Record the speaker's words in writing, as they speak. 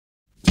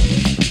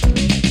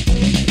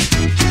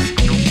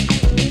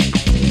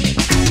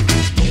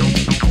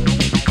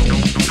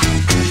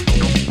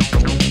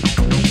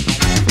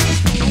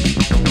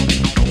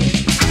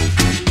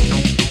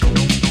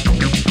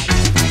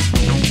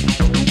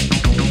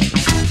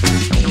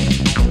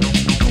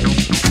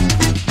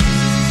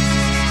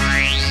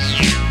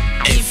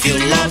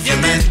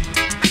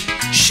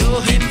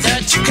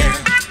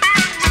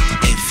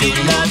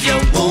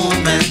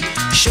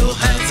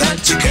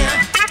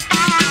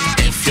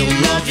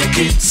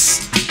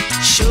kids,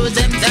 show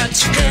them that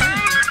you care.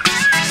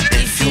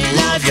 If you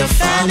love your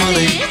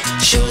family,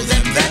 show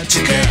them that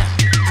you care.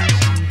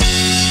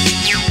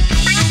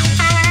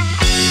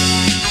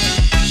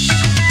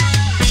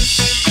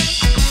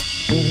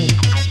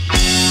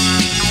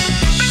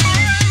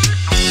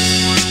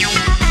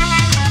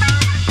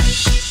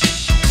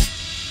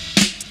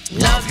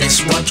 Love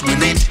is what we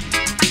need.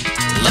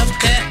 Love,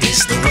 care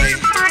is the way.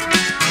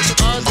 To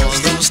all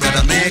those that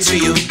are near to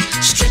you,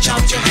 stretch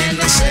out your hand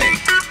and say,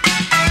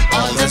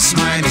 all that's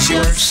mine is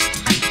yours.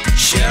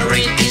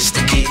 Sharing is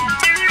the key.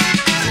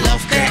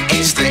 Love, care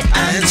is the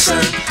answer.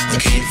 The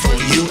key for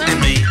you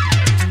and me.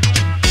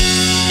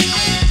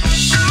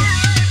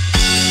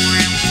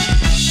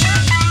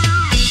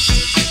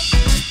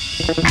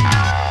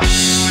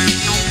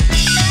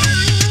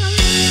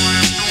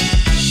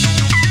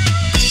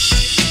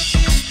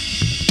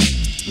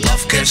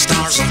 Love, care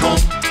starts at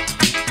home.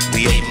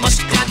 We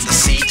must plant the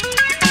seed.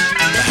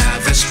 The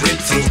harvest reap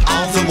through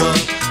all the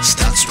world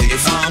starts with your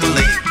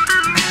family.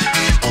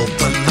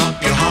 Open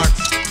up your heart,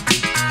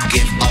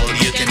 give all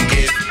you can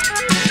give.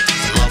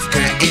 Love,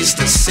 care is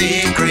the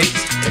secret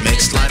that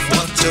makes life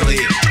worth to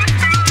live.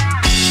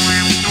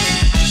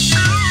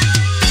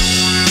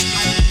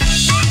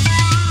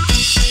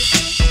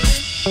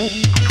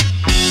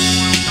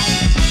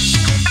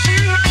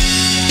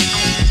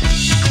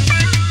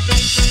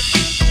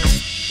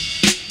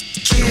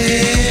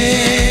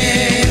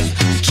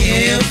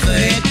 Give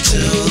it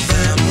to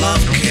them,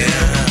 love,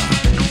 care,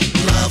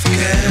 love,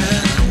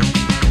 care.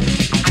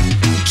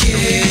 Give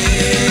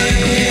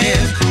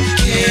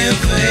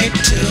it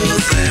to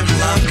them,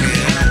 love,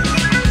 care,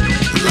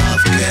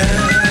 love,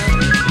 care.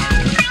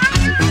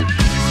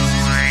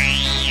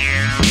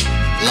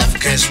 Love,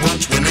 care is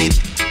what we need.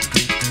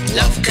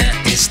 Love, care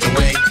is the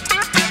way.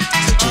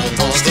 To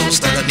all those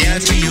that are near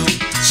to you,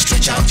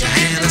 stretch out your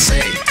hand and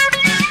say,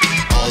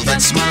 all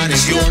that's mine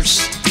is yours.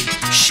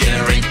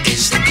 Sharing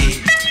is the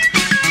key.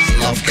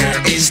 Love,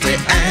 care is the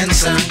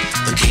answer.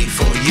 The key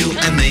for you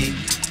and me.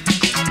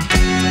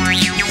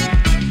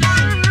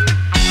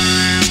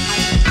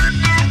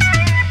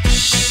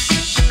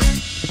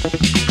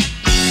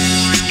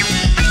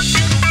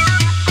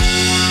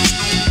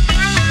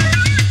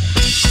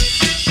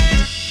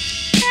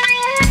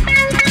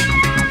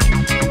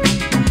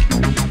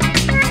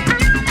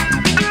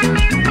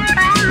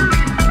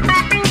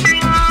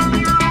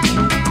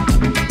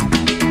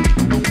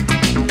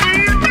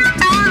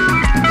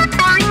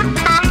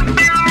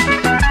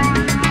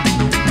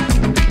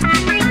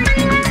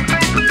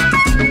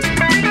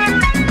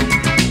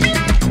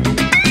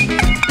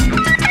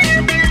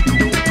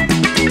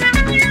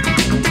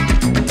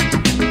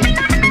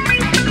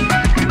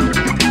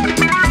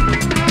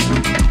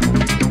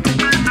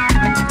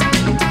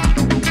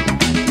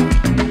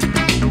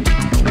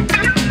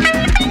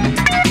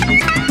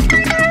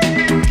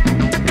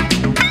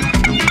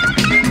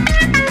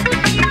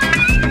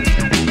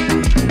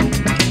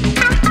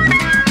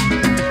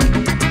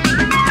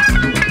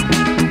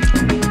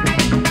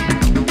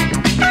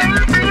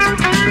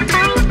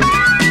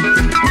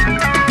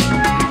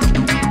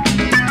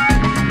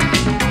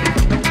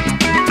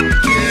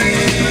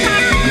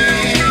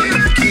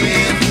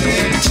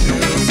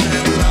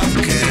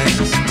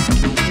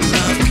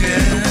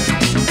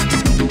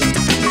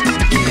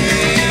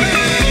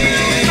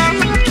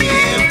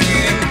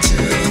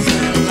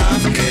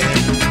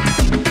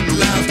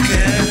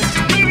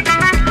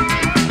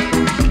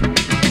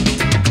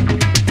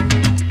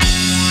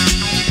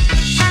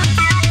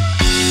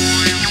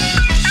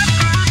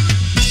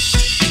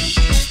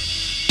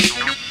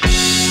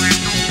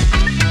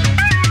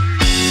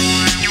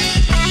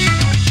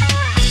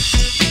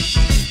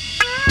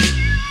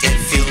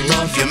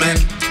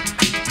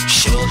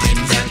 Show him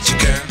that you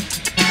care.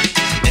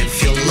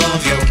 If you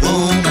love your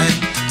woman,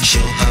 show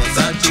her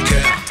that you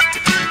care.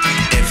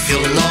 If you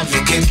love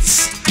your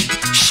kids,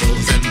 show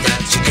them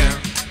that you care.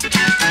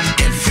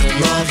 If you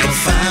love your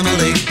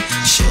family,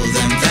 show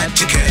them that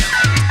you care.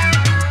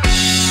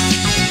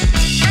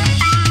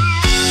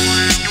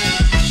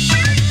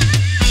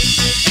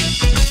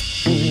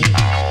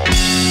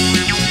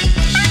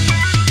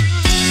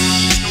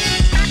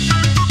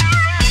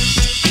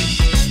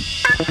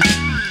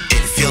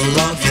 If you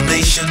love your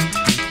nation,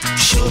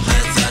 show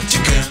her that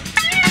you care.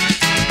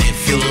 If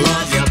you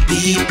love your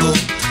people,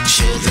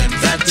 show them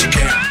that you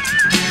care.